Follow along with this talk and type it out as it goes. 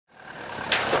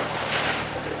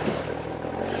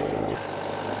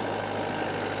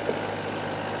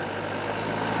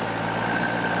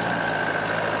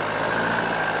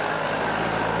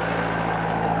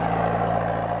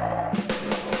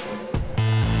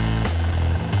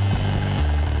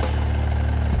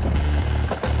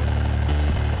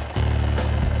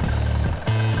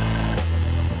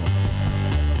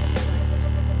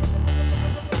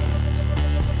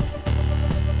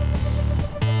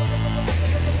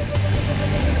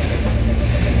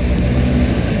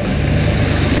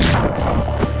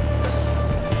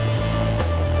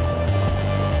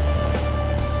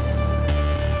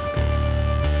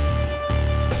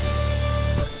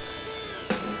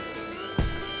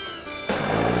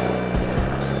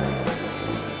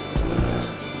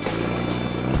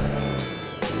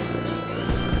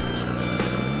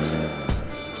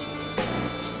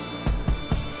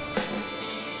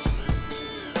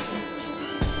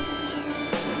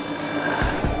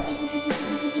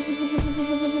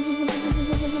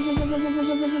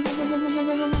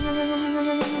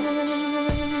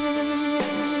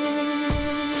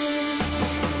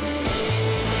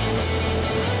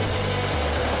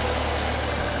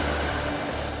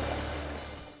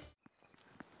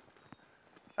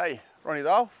Hey, Ronnie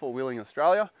Dale for Wheeling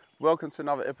Australia. Welcome to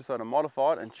another episode of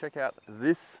Modified, and check out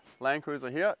this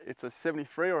Landcruiser here. It's a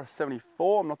 73 or a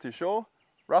 74, I'm not too sure.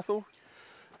 Russell?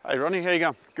 Hey Ronnie, how you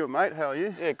going? Good mate, how are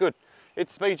you? Yeah, good.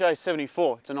 It's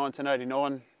BJ74, it's a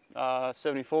 1989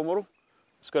 74 model.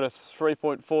 It's got a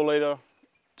 3.4 litre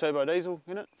turbo diesel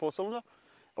in it, 4-cylinder,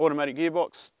 automatic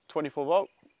gearbox, 24 volt,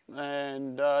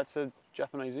 and it's a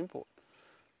Japanese import.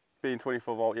 Being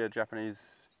 24 volt, yeah,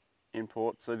 Japanese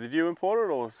import. So did you import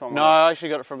it or someone? No, I actually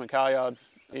got it from a car yard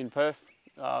in Perth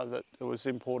that it was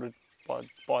imported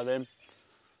by them.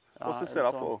 What's this set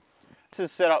up for? This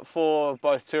is set up for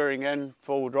both touring and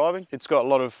four-wheel driving. It's got a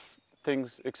lot of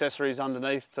things, accessories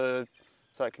underneath so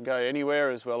it can go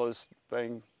anywhere, as well as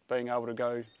being able to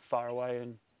go far away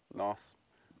and nice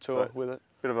tour with it.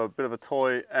 Bit of a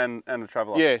toy and a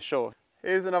traveller. Yeah, sure.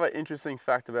 Here's another interesting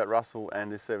fact about Russell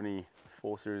and his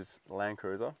 74 series Land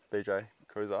Cruiser, BJ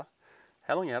Cruiser.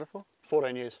 How long you had it for?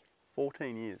 14 years.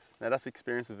 14 years. Now that's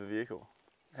experience of the vehicle.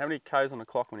 How many Ks on the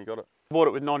clock when you got it? Bought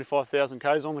it with 95,000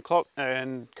 Ks on the clock,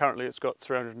 and currently it's got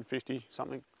 350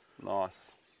 something.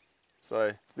 Nice.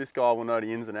 So this guy will know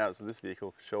the ins and outs of this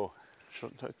vehicle for sure.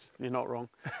 You're not wrong.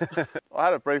 I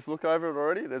had a brief look over it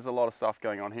already. There's a lot of stuff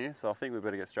going on here, so I think we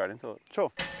better get straight into it.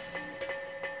 Sure.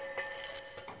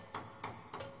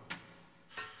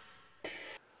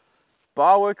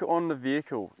 Bar work on the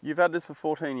vehicle. You've had this for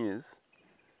 14 years.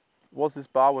 Was this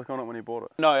bar work on it when you bought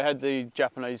it? No, it had the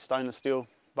Japanese stainless steel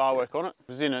bar work on it. It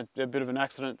was in a bit of an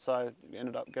accident, so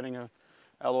ended up getting a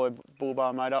alloy bull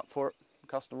bar made up for it, a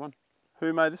custom one.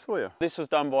 Who made this for you? This was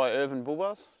done by Irvin Bull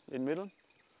Bars in Midland.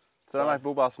 So they make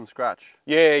bull bars from scratch?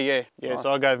 Yeah. Nice.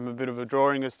 So I gave them a bit of a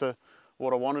drawing as to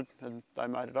what I wanted, and they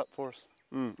made it up for us.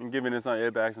 And given there's no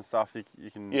airbags and stuff,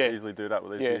 you can easily do that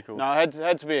with these vehicles. No, it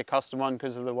had to be a custom one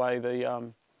because of the way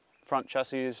the front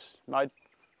chassis is made,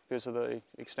 because of the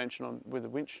extension with the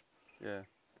winch. Yeah.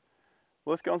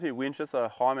 Well, let's go on to your winch. It's a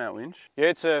high mount winch. Yeah,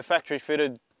 it's a factory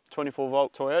fitted 24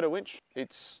 volt Toyota winch.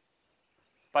 It's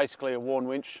basically a worn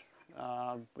winch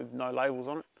with no labels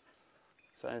on it.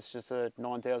 So it's just a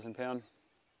 9,000 pound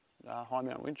high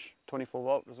mount winch, 24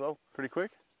 volt as well. Pretty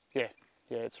quick? Yeah,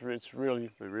 it's really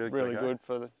quick, good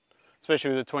for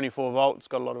especially with the 24 volt. It's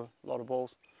got a lot of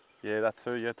balls. Yeah, that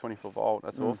too. Yeah, 24 volt.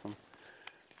 That's awesome.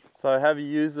 So have you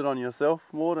used it on yourself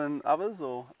more than others,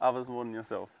 or others more than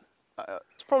yourself? I've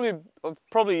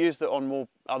probably used it on more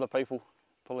other people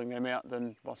pulling them out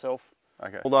than myself.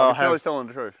 Okay. Although I can telling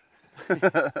the truth.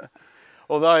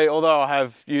 although I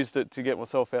have used it to get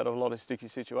myself out of a lot of sticky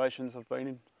situations I've been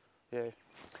in. Yeah,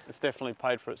 it's definitely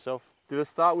paid for itself. Did it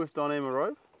start with Dyneema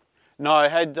rope? No,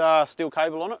 it had steel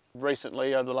cable on it.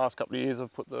 Recently, over the last couple of years,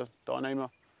 I've put the Dyneema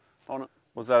on it.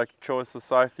 Was that a choice of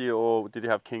safety, or did you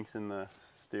have kinks in the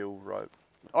steel rope?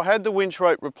 I had the winch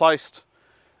rope replaced,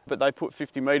 but they put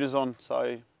 50 metres on,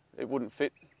 so it wouldn't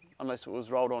fit unless it was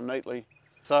rolled on neatly.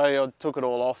 So I took it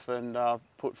all off and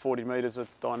put 40 metres of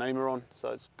Dyneema on, so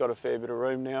it's got a fair bit of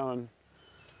room now, and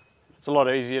it's a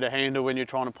lot easier to handle when you're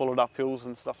trying to pull it up hills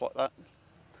and stuff like that.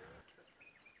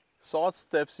 Side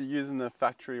steps, you're using the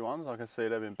factory ones. I can see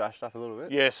they've been bashed up a little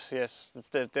bit. Yes. It's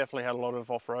definitely had a lot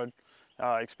of off-road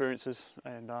experiences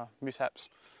and mishaps.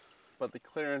 But the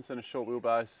clearance and a short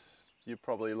wheelbase, you're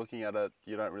probably looking at it,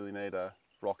 you don't really need a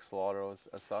rock slider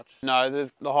as such. No,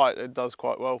 the height, it does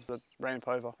quite well. The ramp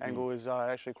over angle is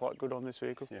actually quite good on this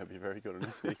vehicle. Yeah, it'd be very good on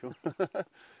this vehicle.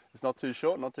 It's not too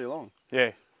short, not too long.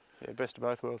 Yeah, best of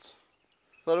both worlds.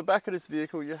 So at the back of this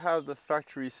vehicle, you have the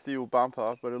factory steel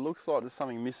bumper, but it looks like there's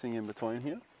something missing in between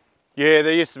here. Yeah,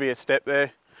 there used to be a step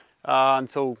there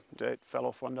until it fell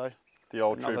off one day. The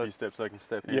old tribute step so you can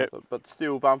step in. Yep. But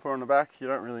steel bumper on the back, you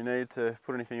don't really need to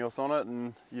put anything else on it,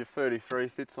 and your 33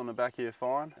 fits on the back here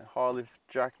fine. A high lift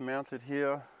jack mounted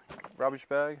here, rubbish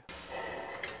bag.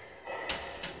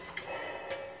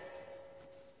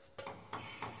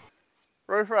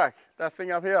 Roof rack, that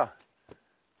thing up here.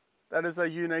 That is a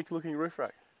unique looking roof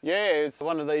rack. Yeah, it's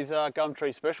one of these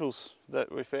Gumtree specials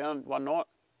that we found one night.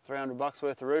 $300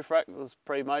 worth of roof rack. It was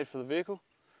pre-made for the vehicle,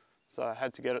 so I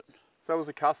had to get it. So that was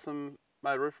a custom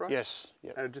made roof rack? Yes.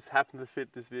 Yep. And it just happened to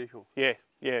fit this vehicle? Yeah,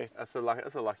 yeah. That's a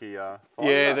lucky find.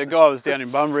 Yeah, the guy was down in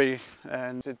Bunbury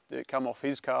and it come off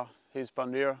his car, his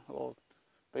Bundera, or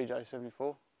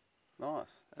BJ74.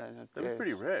 Nice. And they were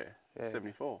pretty rare, yeah.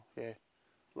 74. Yeah.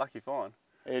 Lucky find.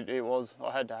 It was.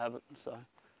 I had to have it, so.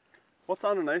 What's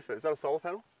underneath it? Is that a solar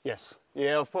panel? Yes.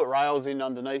 Yeah, I've put rails in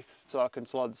underneath so I can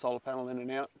slide the solar panel in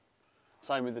and out.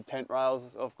 Same with the tent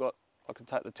rails. I can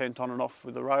take the tent on and off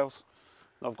with the rails.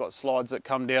 I've got slides that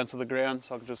come down to the ground,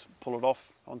 so I can just pull it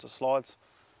off onto slides,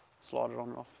 slide it on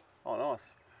and off. Oh,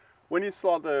 nice. When you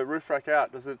slide the roof rack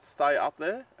out, does it stay up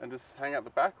there and just hang out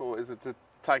the back, or is it to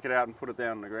take it out and put it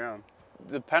down on the ground?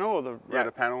 The panel or the rack? Yeah,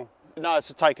 the panel. No, it's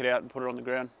to take it out and put it on the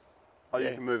ground. Oh, yeah.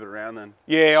 You can move it around then?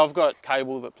 Yeah, I've got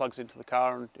cable that plugs into the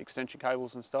car and extension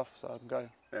cables and stuff, so I can go.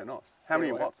 Yeah, nice. How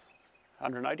many watts?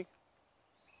 180.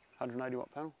 180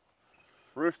 watt panel.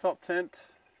 Rooftop tent,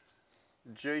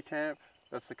 G-camp,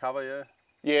 that's the cover, yeah?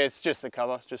 Yeah, it's just the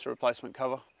cover, just a replacement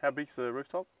cover. How big's the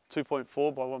rooftop?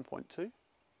 2.4 by 1.2.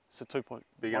 So 2.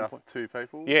 Big enough for 2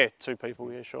 people? Yeah, 2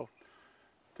 people, yeah, sure.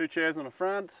 2 chairs on the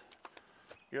front.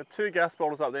 You got 2 gas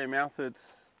bottles up there mounted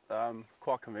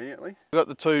quite conveniently. You've got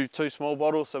the two small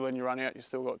bottles, so when you run out, you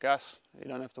still got gas. You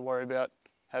don't have to worry about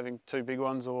having 2 big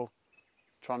ones or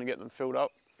trying to get them filled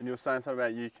up. And you were saying something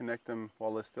about you connect them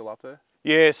while they're still up there?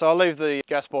 Yeah, so I leave the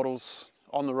gas bottles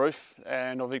on the roof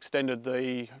and I've extended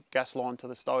the gas line to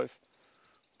the stove.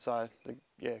 So the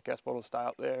gas bottles stay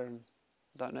up there and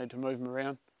don't need to move them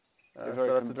around.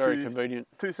 So that's very convenient.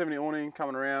 270 awning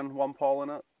coming around, 1 pole in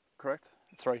it, correct?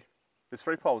 3. There's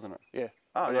 3 poles in it? Yeah.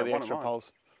 Oh, yeah, the extra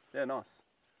poles. Yeah, nice.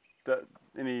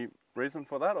 Any reason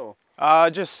for that, or?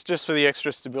 Just for the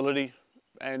extra stability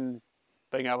and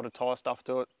being able to tie stuff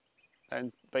to it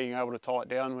and being able to tie it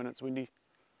down when it's windy.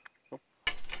 Cool.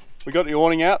 We got the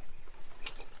awning out.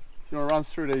 You want to run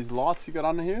through these lights you got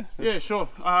under here? Yeah, sure.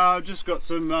 I've just got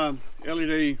some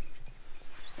LED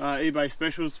eBay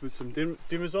specials with some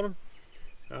dimmers on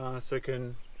them, so you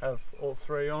can have all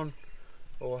 3 on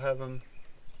or have them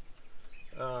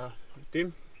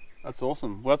dim. That's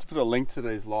awesome. We'll have to put a link to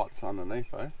these lights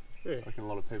underneath, eh? Yeah. I reckon a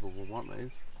lot of people will want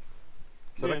these.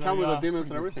 So Yeah, they come with the dimmers and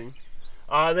good. everything?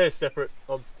 They're separate.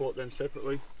 I've bought them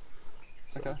separately.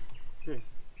 So, okay. Yeah.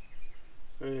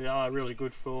 They are really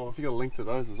good for. If you got a link to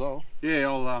those as well. Yeah,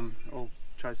 I'll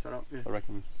chase that up. Yeah. I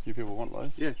reckon you people want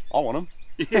those. Yeah. I want them.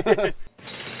 Yeah.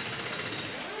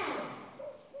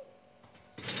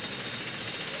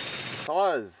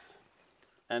 Tyres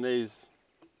and these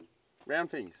round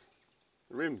things,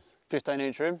 rims.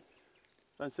 15-inch rim.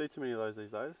 Don't see too many of those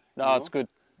these days. No, anymore. it's good.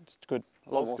 It's good.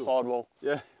 A lot more sidewall.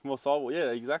 Yeah, more sidewall.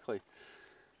 Yeah, exactly.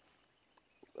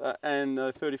 And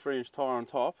a 33-inch tyre on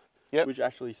top, yep. which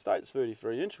actually states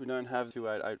 33-inch. We don't have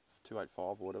 288, 285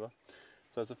 or whatever.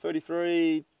 So it's a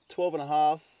 33,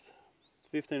 12.5,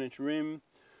 15-inch rim,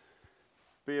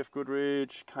 BF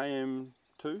Goodrich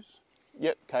KM2s.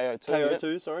 Yep, KO2.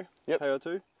 KO2, yep. sorry. Yep.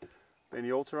 KO2, being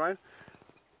the all-terrain.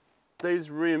 These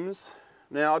rims,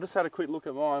 now I just had a quick look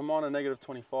at mine. Mine are negative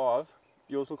 25.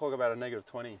 Yours look like about a negative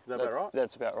 20. Is that about right?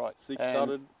 That's about right. 6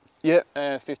 studded?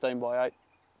 Yeah, 15 by 8.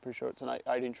 Pretty sure it's an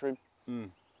 8-inch rim. Mm.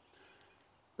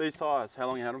 These tyres, how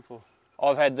long you had them for?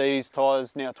 I've had these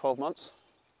tyres now 12 months.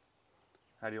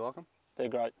 How do you like them? They're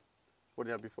great. What did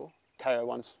you have before? KO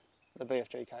ones, the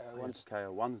BFG KO ones.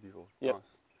 KO ones before. Yep.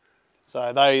 Nice.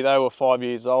 So they were 5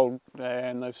 years old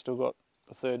and they've still got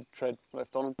a 3rd tread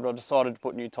left on them. But I decided to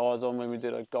put new tyres on when we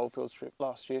did a Goldfields trip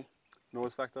last year.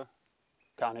 Noise factor?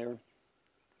 Can't hear them.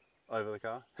 Over the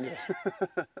car? Yes.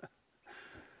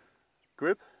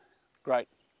 Grip? Great.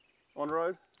 On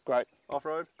road? Great. Off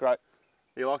road? Great.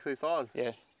 You like these tyres?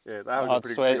 Yeah. Yeah, they have a I'd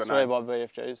pretty swear good name. by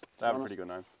BFGs. They have a pretty good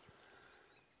name.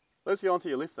 Let's get on to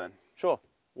your lift then. Sure.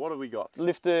 What have we got?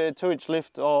 Lift, 2-inch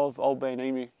lift of Old Bean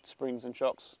Emu springs and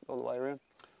shocks all the way around.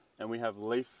 And we have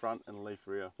leaf front and leaf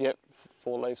rear. Yep,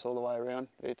 4 leaves all the way around.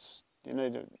 You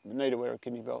need to wear a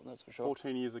kidney belt, that's for sure.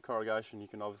 14 years of corrugation, you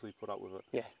can obviously put up with it.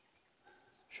 Yeah,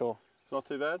 sure. It's not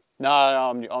too bad? No,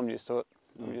 I'm used to it.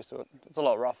 I'm used to it. It's a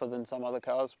lot rougher than some other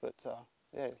cars, but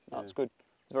yeah, no, it's good.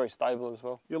 It's very stable as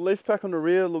well. Your leaf pack on the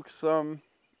rear looks,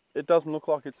 it doesn't look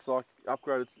like it's like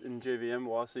upgraded in GVM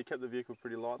wise, so you kept the vehicle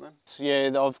pretty light then?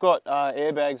 Yeah, I've got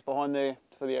airbags behind there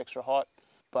for the extra height,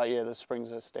 but yeah, the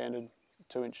springs are standard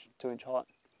 2-inch height.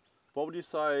 What would you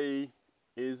say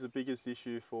is the biggest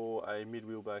issue for a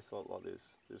mid-wheelbase like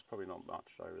this? There's probably not much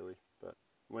though really, but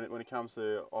when it comes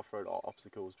to off-road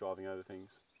obstacles, driving over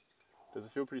things, does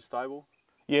it feel pretty stable?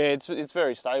 Yeah, it's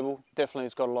very stable. Definitely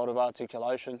it's got a lot of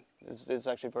articulation. It's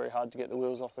actually very hard to get the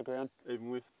wheels off the ground. Even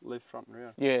with leaf front and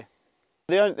rear? Yeah.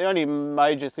 The only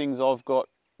major things I've got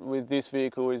with this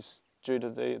vehicle is due to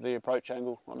the approach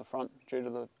angle on the front, due to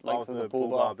the length of the bull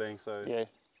bar being so... Yeah,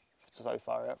 so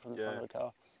far out from the front of the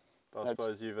car. But I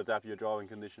suppose you've adapted your driving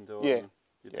condition to it. Yeah. And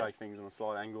you take things on a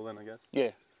slight angle then, I guess?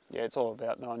 Yeah. Yeah, it's all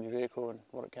about knowing your vehicle and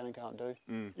what it can and can't do.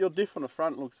 Your diff on the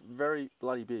front looks very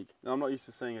bloody big. Now, I'm not used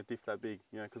to seeing a diff that big,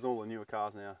 you know, because all the newer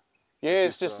cars now. Yeah,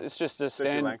 it's just a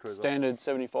standard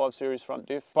 75 series front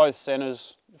diff. Both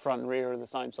centres, front and rear, are the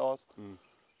same size.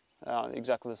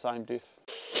 Exactly the same diff.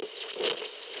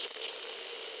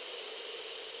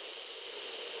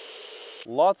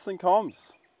 Lights and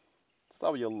comms.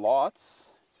 Start with your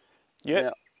lights. Yeah.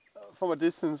 Now, from a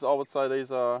distance, I would say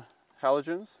these are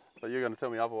halogens, but you're going to tell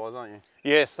me otherwise, aren't you?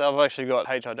 Yes, I've actually got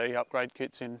HID upgrade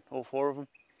kits in all 4 of them.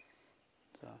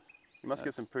 So, you must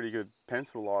get some pretty good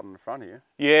pencil light on the front here.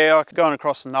 Yeah, going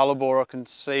across the Nullarbor, I can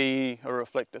see a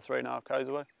reflector 3.5 k's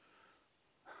away.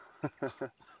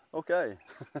 Okay.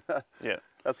 Yeah.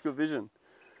 That's good vision.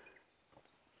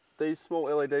 These small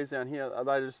LEDs down here, are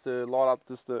they just to light up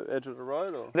just the edge of the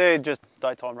road, or? They're just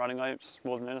daytime running lamps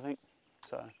more than anything.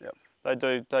 So yep. They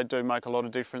do make a lot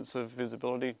of difference of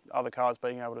visibility. Other cars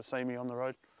being able to see me on the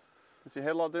road. Does your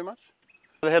headlight do much?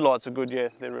 The headlights are good. Yeah,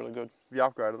 they're really good. Have you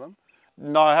upgraded them?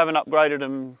 No, I haven't upgraded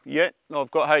them yet. I've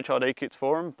got HID kits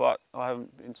for them, but I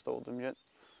haven't installed them yet.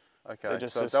 Okay, they're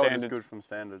just so a that was standard. good from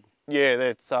standard. Yeah,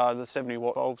 that's the 70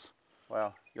 watt bulbs.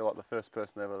 Wow, you're like the first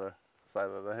person ever to say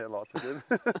that the headlights are good.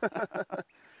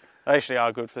 They actually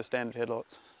are good for standard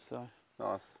headlights. So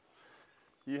nice.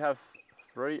 You have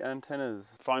 3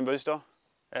 antennas. Phone booster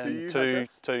and two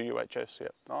UHFs. Yeah.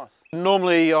 Nice.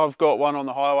 Normally I've got one on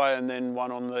the highway and then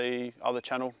one on the other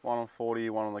channel. One on 40,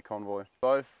 one on the convoy.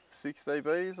 Both 6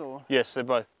 dBs or? Yes, they're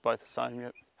both the same.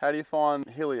 Yep. How do you find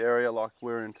hilly area like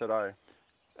we're in today?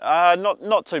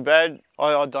 Not too bad.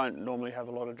 I don't normally have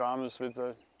a lot of dramas with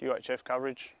the UHF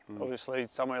coverage. Obviously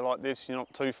somewhere like this you're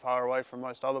not too far away from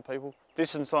most other people.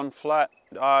 Distance on flat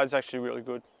is actually really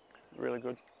good, really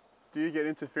good. Do you get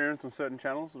interference on certain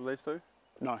channels with these two?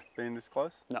 No. Being this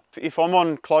close? No. If I'm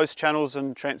on close channels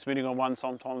and transmitting on one,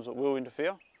 sometimes it will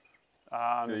interfere.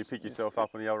 Do you pick yourself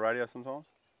up on the old radio sometimes?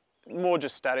 More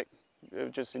just static.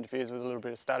 It just interferes with a little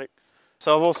bit of static.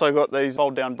 So I've also got these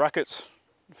fold down brackets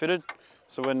fitted.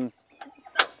 So when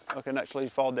I can actually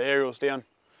fold the aerials down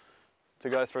to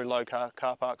go through low car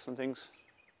parks and things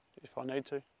if I need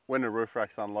to. When the roof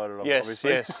rack's unloaded, yes,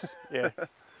 obviously. Yes, yeah,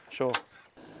 sure.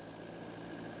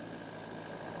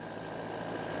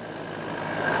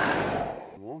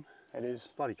 Warm. It is.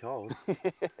 It's bloody cold.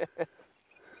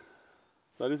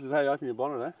 So this is how you open your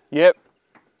bonnet, eh? Yep.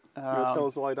 You want to tell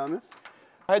us why you done this?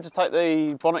 I had to take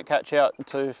the bonnet catch out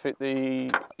to fit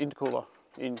the intercooler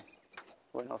in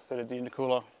when I fitted the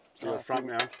intercooler. So you got a front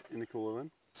mount intercooler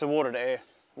then? It's a watered air.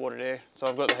 So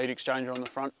I've got the heat exchanger on the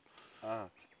front. Ah,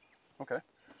 okay.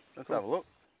 Let's have a look.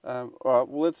 All right,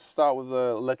 well let's start with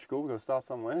the electrical. We've got to start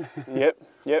somewhere.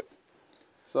 Yep.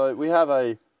 So we have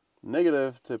a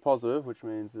negative to positive, which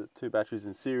means that 2 batteries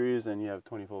in series and you have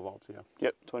 24 volts here.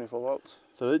 Yep, 24 volts.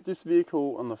 So this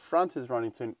vehicle on the front is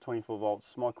running 24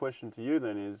 volts. My question to you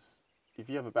then is, if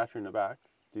you have a battery in the back,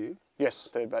 do you? Yes,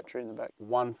 3rd battery in the back.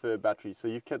 1/3 battery. So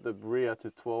you've kept the rear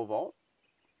to 12 volt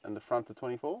and the front to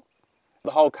 24?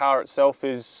 The whole car itself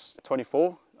is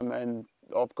 24 and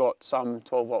I've got some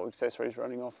 12 volt accessories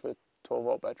running off the 12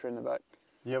 volt battery in the back.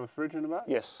 Do you have a fridge in the back?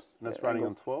 Yes. And that's running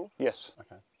on 12? Yes.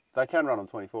 Okay. They can run on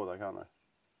 24 though, can't they?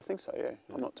 I think so, yeah.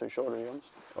 I'm not too sure to be honest.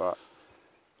 All right.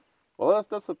 Well,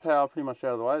 that's the power pretty much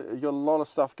out of the way. You've got a lot of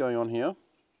stuff going on here.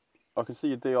 I can see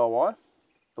your DIY.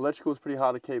 Electrical is pretty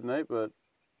hard to keep neat, but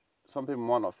some people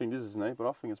might not think this is neat, but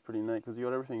I think it's pretty neat because you've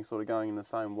got everything sort of going in the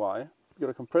same way. You've got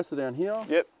a compressor down here.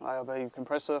 Yep, ARB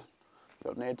compressor.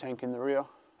 Got an air tank in the rear.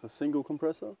 It's a single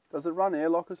compressor. Does it run air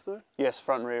lockers too? Yes,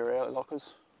 front and rear air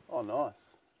lockers. Oh,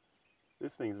 nice.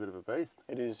 This thing's a bit of a beast.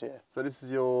 It is, yeah. So this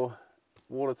is your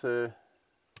water to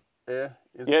air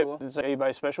intercooler? Yep, it's an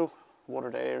eBay special,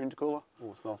 water to air intercooler.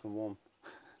 Oh, it's nice and warm.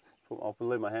 I'll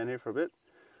leave my hand here for a bit.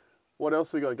 What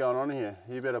else we got going on here?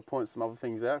 You better point some other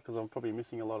things out because I'm probably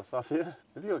missing a lot of stuff here.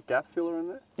 Have you got gap filler in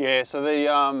there? Yeah, so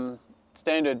the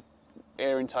standard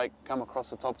air intake come across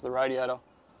the top of the radiator.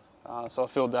 So I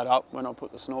filled that up when I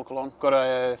put the snorkel on. Got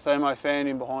a thermo fan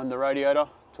in behind the radiator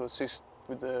to assist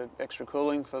with the extra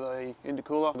cooling for the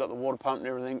intercooler. I've got the water pump and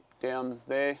everything down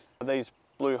there. These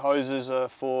blue hoses are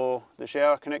for the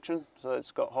shower connection, so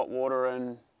it's got hot water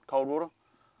and cold water.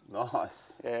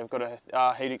 Nice. Yeah, I've got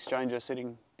a heat exchanger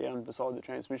sitting down beside the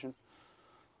transmission.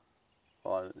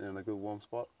 Oh, in a good warm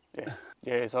spot. Yeah,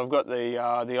 yeah. So I've got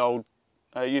the old.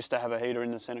 I used to have a heater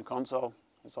in the centre console,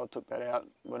 so I took that out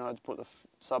when I put the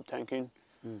sub tank in,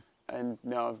 and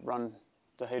now I've run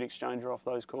the heat exchanger off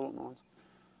those coolant lines.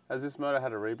 Has this motor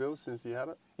had a rebuild since you had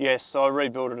it? Yes, so I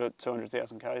rebuilt it at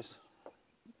 200,000 k's,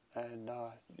 and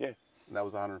yeah. And that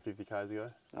was 150 k's ago.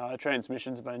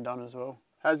 Transmission's been done as well.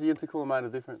 How's the intercooler made a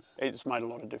difference? It's made a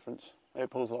lot of difference. It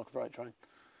pulls like a freight train.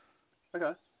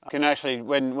 Okay. I can actually,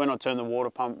 when I turn the water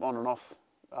pump on and off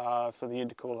for the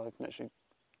intercooler, I can actually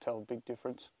tell a big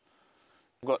difference.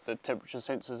 I've got the temperature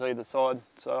sensors either side,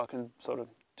 so I can sort of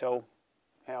tell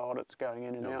how hot it's going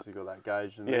in and out. Obviously got that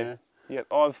gauge in there. Yep.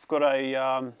 I've got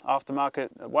a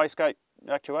aftermarket wastegate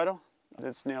actuator.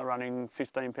 It's now running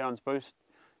 15 pounds boost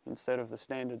instead of the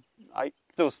standard 8.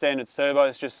 Still standard turbo,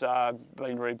 it's just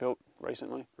been rebuilt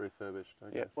recently. Refurbished,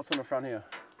 okay. Yep. What's on the front here?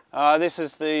 This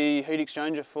is the heat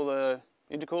exchanger for the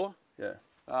intercooler. Yeah.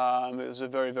 It was a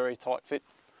very, very tight fit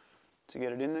to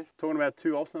get it in there. Talking about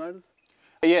 2 alternators?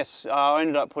 Yes, I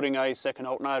ended up putting a second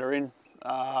alternator in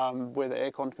where the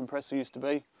aircon compressor used to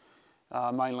be,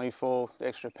 mainly for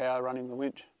extra power running the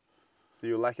winch. So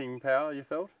you're lacking power, you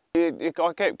felt?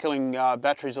 I kept killing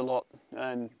batteries a lot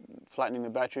and flattening the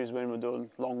batteries when we're doing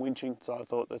long winching, so I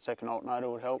thought the second alternator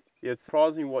would help. Yeah, it's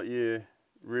surprising what you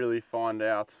really find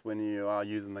out when you are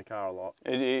using the car a lot.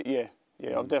 Yeah,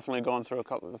 I've definitely gone through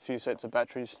a few sets of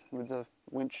batteries with the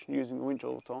winch, using the winch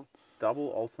all the time.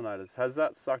 Double alternators. Has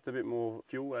that sucked a bit more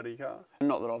fuel out of your car?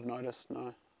 Not that I've noticed,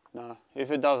 no. If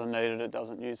it doesn't need it, it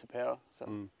doesn't use the power.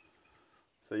 So,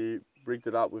 So you rigged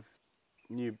it up with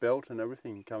new belt and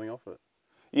everything coming off it?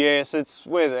 Yes, it's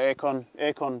where the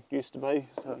aircon used to be,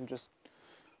 so I'm just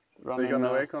running. So you got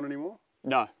no aircon anymore?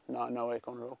 No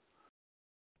aircon at all.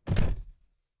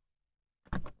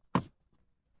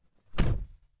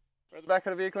 We're at the back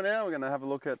of the vehicle now. We're going to have a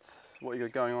look at what you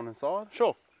got going on inside.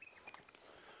 Sure.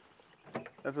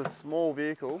 It's a small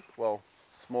vehicle, well,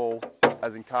 small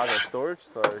as in cargo storage,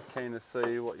 so keen to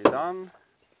see what you've done.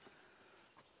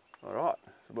 Alright,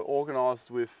 so we're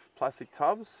organised with plastic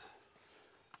tubs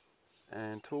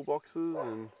and toolboxes,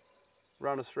 and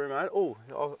run us through, mate. Oh,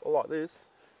 I like this.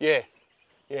 Yeah,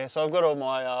 so I've got all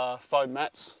my foam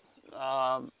mats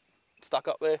stuck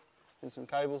up there and some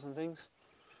cables and things.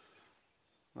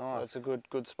 Nice. That's a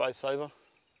good space saver.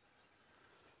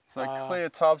 So clear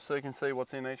tubs so you can see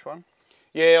what's in each one?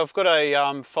 Yeah, I've got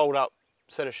a fold up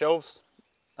set of shelves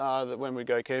that when we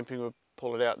go camping we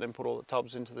pull it out and then put all the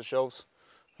tubs into the shelves.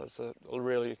 So it's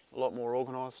really a lot more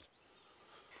organised.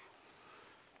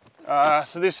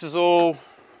 So this is all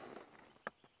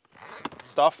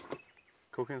stuff.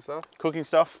 Cooking stuff? Cooking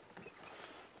stuff.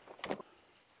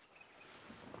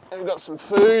 And we've got some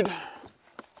food,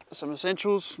 some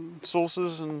essentials,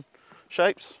 sauces and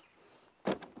shapes.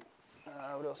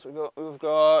 What else we got? We've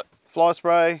got fly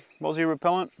spray, mozzie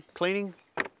repellent, cleaning.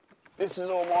 This is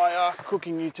all my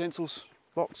cooking utensils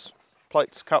box,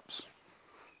 plates, cups,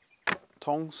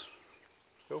 tongs.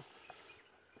 Cool.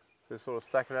 So sort of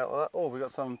stack it out like that. Oh, we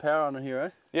got some power under here, eh?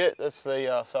 Yeah, that's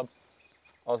the sub.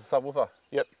 Oh, it's a subwoofer?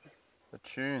 Yep. The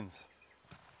tunes.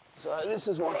 So this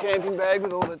is my camping bag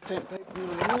with all the tent pegs in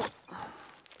it.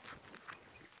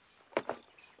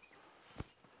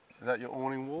 Is that your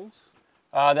awning walls?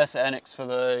 That's the annex for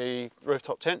the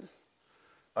rooftop tent.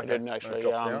 Okay. I didn't actually.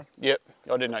 Down. Yep,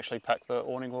 I didn't actually pack the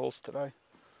awning walls today.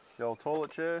 The old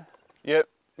toilet chair? Yep,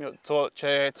 you got the toilet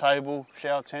chair, table,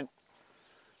 shower tent,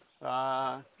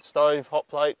 stove, hot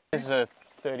plate. This is a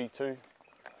 32.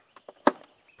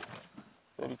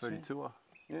 32.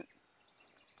 Yeah.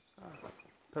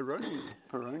 Peroni.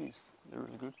 Peronis, they're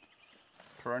really good.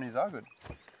 Peronis are good.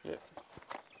 Yeah.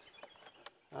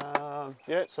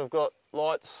 Yeah, so I've got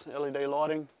lights, LED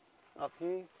lighting up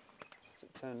here. Is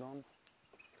it turned on?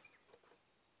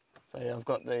 So yeah, I've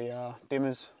got the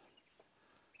dimmers.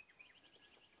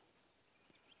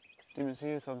 Dimmers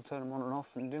here, so I can turn them on and off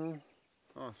and dim them.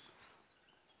 Nice.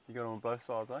 You got them on both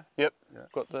sides, eh? Yep. Yeah.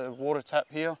 Got the water tap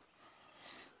here.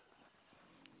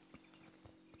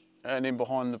 And in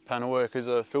behind the panel work is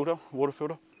a filter, water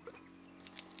filter.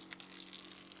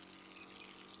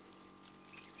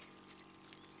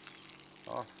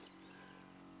 Nice.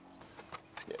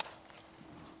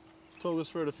 Talk us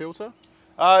through the filter.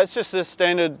 It's just a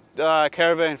standard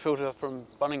caravan filter from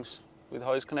Bunnings with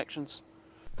hose connections.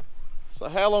 So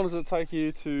how long does it take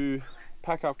you to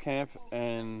pack up camp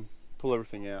and pull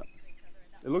everything out?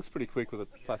 It looks pretty quick with the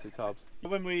plastic tubs.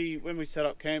 When we set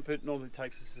up camp, it normally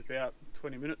takes us about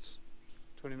 20 minutes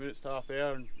to half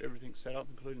hour, and everything's set up,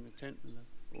 including the tent and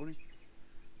the awning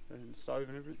and stove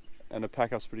and everything. And the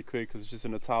pack up's pretty quick because it's just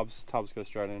in the tubs. Tubs go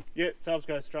straight in. Yeah, tubs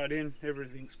go straight in.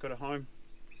 Everything's got a home,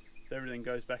 so everything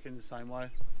goes back in the same way.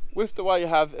 With the way you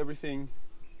have everything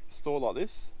stored like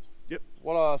this, yep.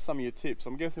 What are some of your tips?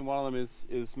 I'm guessing one of them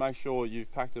is make sure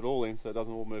you've packed it all in so it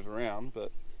doesn't all move around.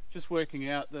 But just working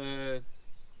out the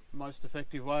most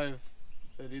effective way of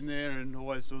it in there, and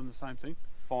always doing the same thing.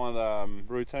 Find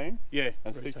routine. Yeah,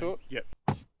 and routine. Stick to it. Yep.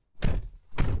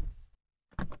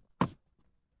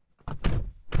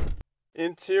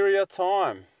 Interior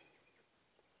time.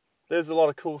 There's a lot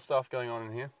of cool stuff going on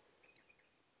in here.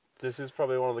 This is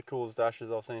probably one of the coolest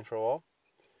dashes I've seen for a while.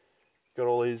 Got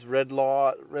all these red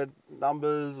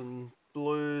numbers and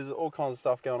blues, all kinds of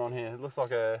stuff going on here. It looks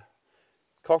like a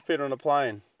cockpit on a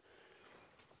plane.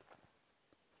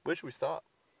 Where should we start?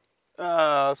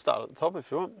 I'll start at the top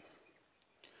if you want.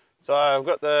 So I've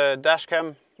got the dash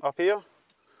cam up here.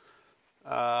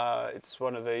 It's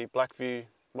one of the Blackview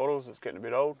models. It's getting a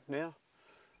bit old now.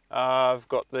 I've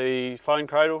got the phone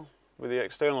cradle with the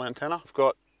external antenna. I've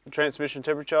got transmission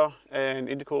temperature and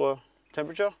intercooler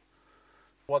temperature.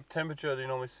 What temperature do you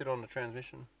normally sit on the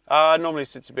transmission? Normally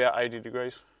sits about 80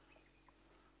 degrees.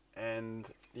 And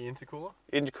the intercooler?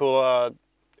 Intercooler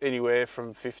anywhere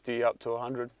from 50 up to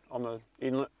 100 on the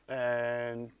inlet,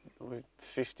 and with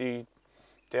 50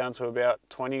 down to about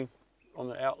 20 on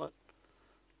the outlet.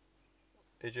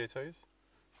 EG2s?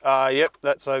 Yep,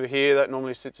 that's over here. That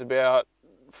normally sits about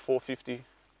 450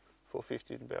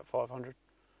 to about 500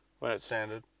 when it's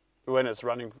standard. When it's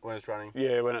running. When it's running.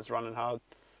 Yeah, when it's running hard,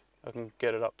 I can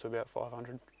get it up to about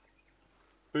 500.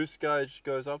 Boost gauge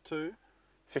goes up to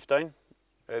 15.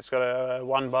 It's got a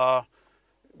 1 bar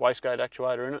wastegate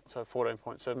actuator in it, so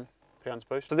 14.7 pounds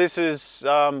boost. So this is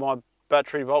my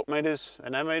battery voltmeters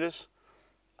and ammeters.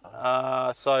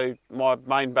 So my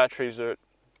main batteries are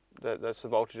that's the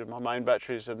voltage of my main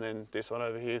batteries, and then this one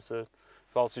over here is the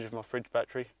voltage of my fridge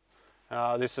battery.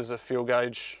 This is a fuel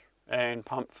gauge and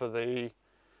pump for the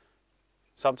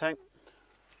sub-tank.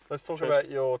 Let's talk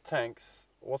about your tanks.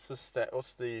 What's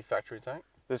the factory tank?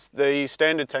 The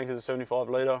standard tank is a 75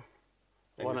 litre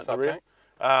one at the rear.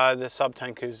 The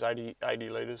sub-tank is 80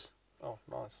 litres. Oh,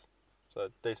 nice. So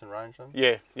decent range then?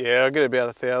 Yeah, I get about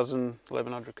 1,000,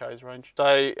 1,100 k's range.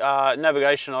 So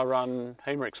navigation, I run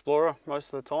HEMA Explorer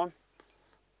most of the time.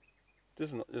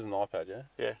 This is an iPad,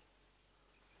 yeah?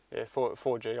 Yeah,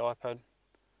 4G iPad.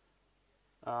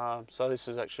 So this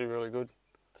is actually really good.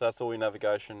 So that's all your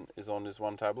navigation is on this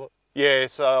one tablet? Yeah,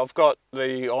 so I've got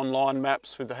the online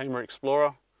maps with the HEMA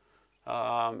Explorer,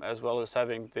 as well as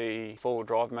having the four-wheel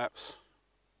drive maps,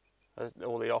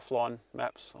 all the offline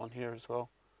maps on here as well.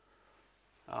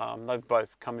 They've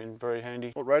both come in very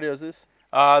handy. What radio is this?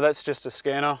 That's just a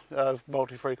scanner, a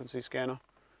multi-frequency scanner,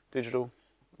 digital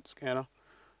scanner.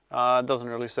 It doesn't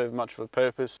really serve much of a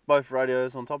purpose. Both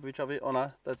radios on top of each other. Oh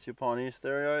no, that's your Pioneer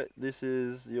stereo. This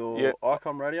is your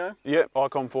Icom radio? Yep,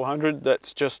 Icom 400.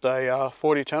 That's just a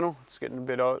 40 channel. It's getting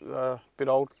a bit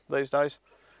old these days.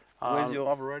 Where's your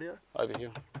other radio? Over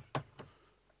here.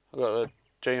 I've got the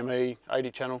GME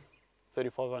 80 channel,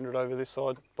 3500 over this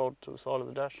side, bolted to the side of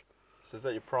the dash. So is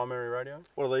that your primary radio?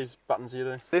 What are these buttons you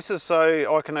do? This is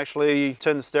so I can actually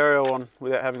turn the stereo on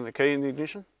without having the key in the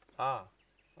ignition. Ah,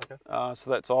 okay. So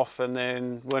that's off, and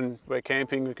then when we're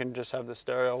camping we can just have the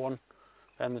stereo on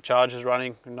and the charger's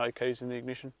running and no keys in the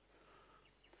ignition.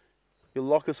 Your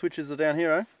locker switches are down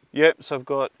here, eh? Yep, so I've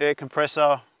got air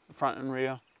compressor, front and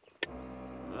rear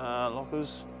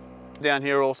lockers. Down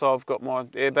here also I've got my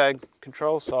airbag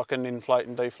control, so I can inflate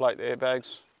and deflate the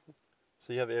airbags.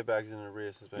 So you have airbags in the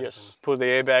rear suspension? Yes, put the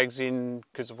airbags in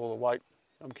because of all the weight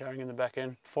I'm carrying in the back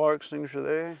end. Fire extinguisher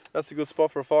there. That's a good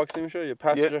spot for a fire extinguisher. Your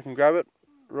passenger can grab it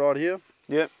right here.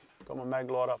 Yep, got my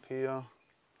mag light up here.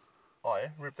 Oh yeah,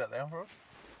 rip that down for us.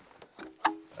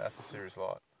 That's a serious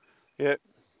light. Yep,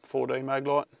 4D mag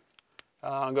light.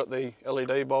 I've got the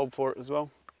LED bulb for it as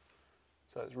well.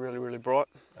 So it's really, really bright.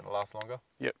 And it'll last longer?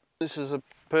 Yep. This is a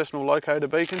personal locator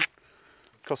beacon.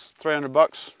 Costs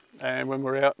 $300, and when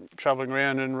we're out travelling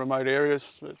around in remote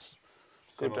areas, it's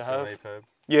good to have.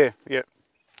 Yeah.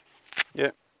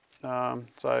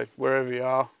 So wherever you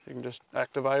are, you can just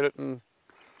activate it and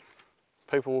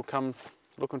people will come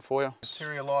looking for you.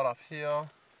 Interior light up here.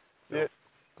 Yeah.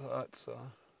 So that's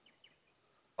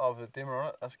oh, with a dimmer on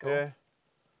it, that's cool. Yeah.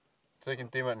 So you can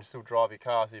dim it and still drive your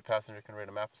car so your passenger can read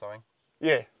a map or something?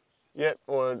 Yeah, yeah,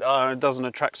 or it doesn't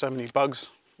attract so many bugs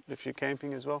if you're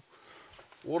camping as well.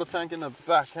 Water tank in the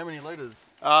back, how many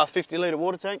litres? 50 litre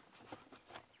water tank.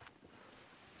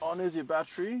 Oh, and there's your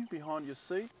battery behind your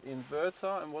seat,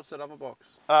 inverter, and what's that other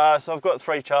box? So I've got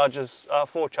 4 chargers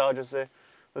there.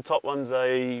 The top one's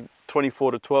a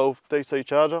 24 to 12 DC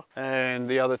charger, and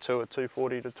the other 2 are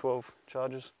 240 to 12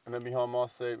 chargers. And then behind my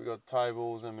seat, we've got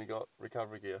tables and we've got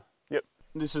recovery gear. Yep.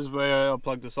 This is where I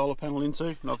plug the solar panel into,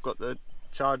 and I've got the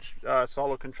charge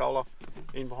solar controller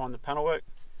in behind the panel work.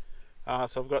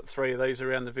 So I've got 3 of these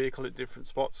around the vehicle at different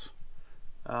spots.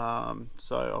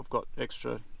 So I've got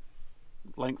extra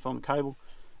length on the cable,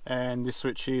 and this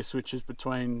switch here switches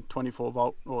between 24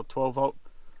 volt or 12 volt,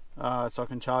 so I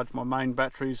can charge my main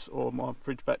batteries or my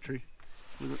fridge battery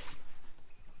with it.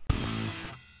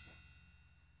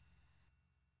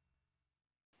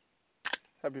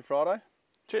 Happy Friday.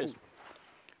 Cheers.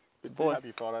 Good boy.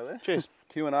 Happy Friday there. Cheers.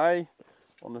 Q&A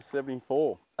on the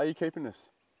 74. Are you keeping this?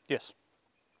 Yes.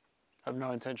 I have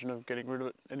no intention of getting rid of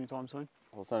it anytime soon.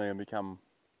 Well, it's only going to become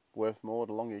worth more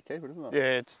the longer you keep it, isn't it?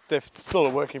 Yeah, it's still a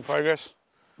work in progress.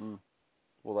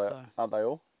 Well, aren't they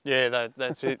all? Yeah,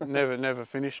 that's it. never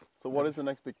finished. So what is the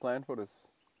next big plan for this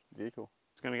vehicle?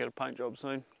 It's going to get a paint job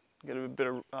soon. Get a bit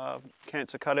of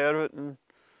cancer cut out of it and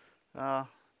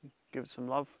give it some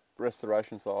love.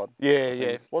 Restoration side.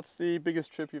 Yeah. What's the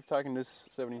biggest trip you've taken this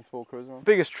 74 Cruiser on?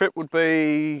 Biggest trip would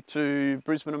be to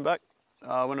Brisbane and back.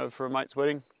 I went over for a mate's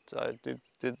wedding, so I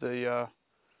did the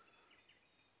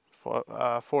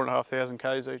 4,500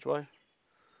 k's each way.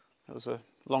 It was a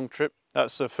long trip.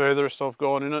 That's the furthest I've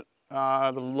gone in it.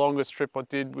 The longest trip I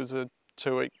did was a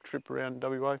 2-week trip around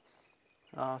WA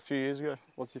a few years ago.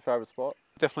 What's your favourite spot?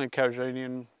 Definitely Carragini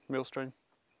and Millstream,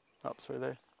 up through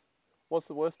there. What's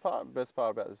the worst part and best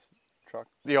part about this truck?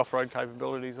 The off-road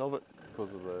capabilities of it.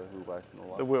 Because of the wheelbase and all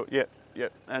that? The wheel, yeah.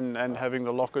 And having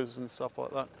the lockers and stuff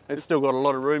like that. It's still got a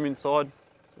lot of room inside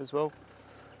as well.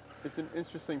 It's an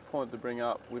interesting point to bring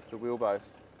up with the wheelbase.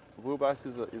 The wheelbase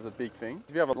is a big thing.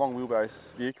 If you have a long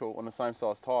wheelbase vehicle on the same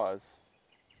size tyres,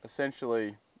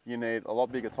 essentially you need a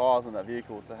lot bigger tyres on that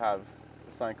vehicle to have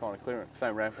the same kind of clearance,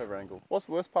 same ramp cover angle. What's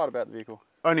the worst part about the vehicle?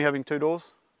 Only having 2 doors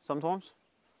sometimes.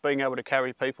 Being able to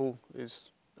carry people is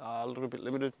a little bit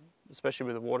limited, especially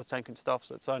with the water tank and stuff,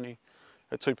 so it's only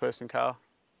a 2-person car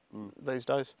these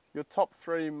days. Your top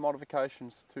 3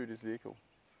 modifications to this vehicle?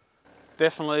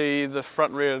 Definitely the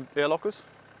front and rear air lockers.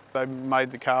 They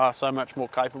made the car so much more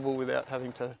capable without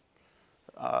having to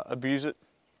abuse it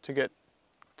to get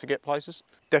places.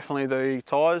 Definitely the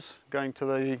tyres, going to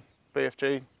the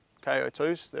BFG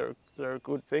KO2s, they're a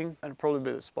good thing, and probably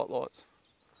be the spotlights,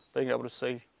 being able to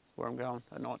see where I'm going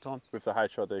at night time. With the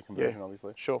HID conversion,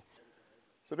 obviously. Sure.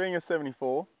 So being a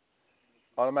 74,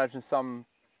 I'd imagine some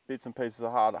bits and pieces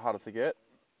are harder to get.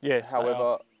 Yeah.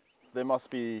 However, there must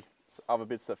be other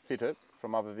bits that fit it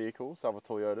from other vehicles, other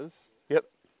Toyotas. Yep.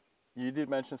 You did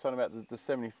mention something about the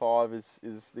 75 is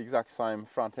the exact same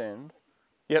front end.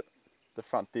 Yep. The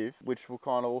front diff, which will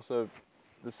kind of also,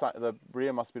 the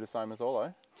rear must be the same as well,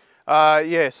 eh?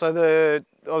 Yeah, so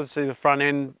obviously the front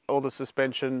end, all the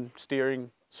suspension,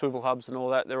 steering, swivel hubs and all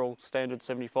that, they're all standard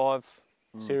 75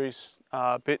 series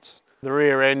bits. The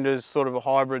rear end is sort of a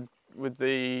hybrid with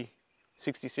the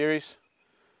 60 series.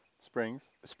 Springs?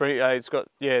 It's got,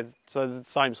 so the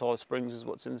same size springs as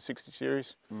what's in the 60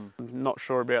 series. I'm not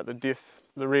sure about the diff.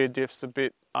 The rear diff's a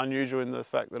bit unusual in the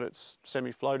fact that it's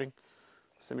semi-floating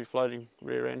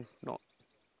rear end, not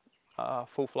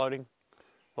full floating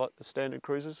like the standard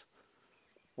cruisers.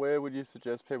 Where would you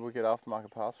suggest people get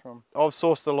aftermarket parts from? I've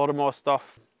sourced a lot of my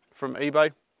stuff from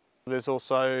eBay. There's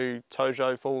also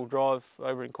Tojo 4-wheel drive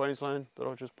over in Queensland that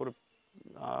I've just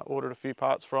ordered a few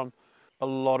parts from. A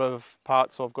lot of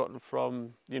parts I've gotten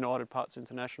from United Parts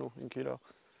International in Kiddo.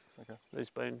 Okay.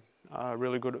 He's been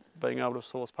really good at being able to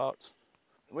source parts.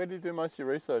 Where do you do most of your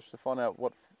research to find out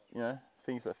what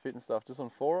things that fit and stuff? Just on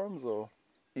forums or?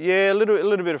 Yeah, a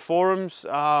little bit of forums.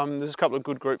 There's a couple of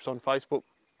good groups on Facebook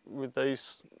with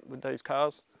these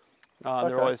cars.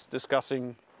 They're always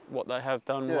discussing what they have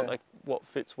done, what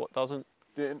fits, what doesn't.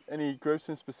 Any groups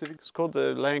in specific? It's called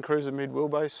the Landcruiser Mid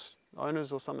Wheelbase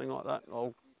Owners or something like that.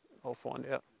 I'll find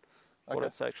out what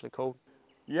it's actually called.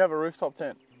 You have a rooftop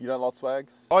tent. You don't like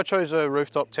swags? I chose a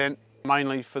rooftop tent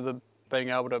mainly for being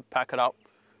able to pack it up.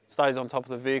 It stays on top of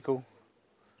the vehicle,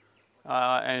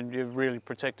 and you're really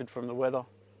protected from the weather.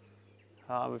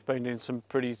 We've been in some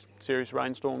pretty serious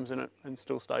rainstorms in it and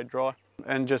still stayed dry.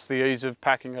 And just the ease of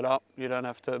packing it up, you don't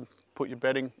have to put your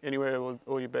bedding anywhere,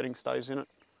 all your bedding stays in it.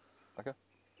 Okay.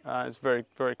 It's very,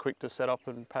 very quick to set up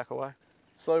and pack away.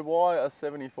 So why a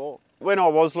 74? When I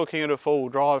was looking at a four-wheel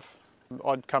drive,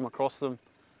 I'd come across them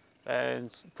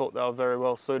and thought they were very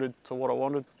well suited to what I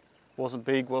wanted. Wasn't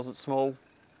big, wasn't small.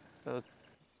 You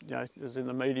know, it was in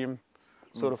the medium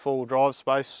sort of four-wheel drive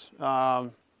space.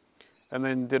 And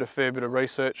then did a fair bit of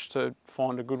research to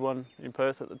find a good one in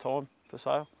Perth at the time for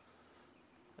sale.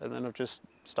 And then I've just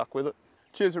stuck with it.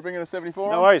 Cheers for bringing a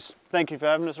 74 No on. worries. Thank you for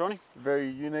having us, Ronnie.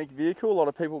 Very unique vehicle. A lot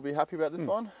of people will be happy about this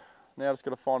one. Now just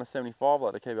got to find a 75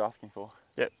 like they keep asking for.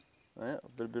 Yep. Yeah,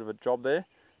 a bit of a job there.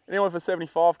 Anyone for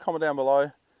 75, comment down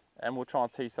below and we'll try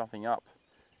and tee something up.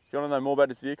 If you want to know more about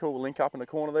this vehicle, we'll link up in the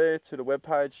corner there to the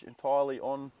webpage entirely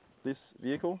on this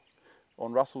vehicle,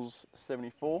 on Russell's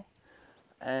 74.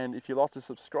 And if you'd like to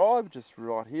subscribe, just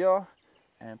right here,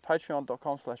 and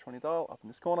patreon.com/RonnieDale up in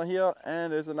this corner here.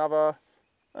 And there's another,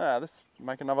 let's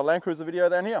make another Landcruiser video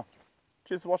down here.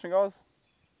 Cheers for watching, guys.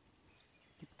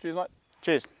 Cheers, mate.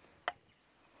 Cheers.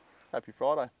 Happy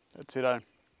Friday. That's it, eh?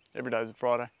 Every day's a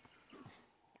Friday.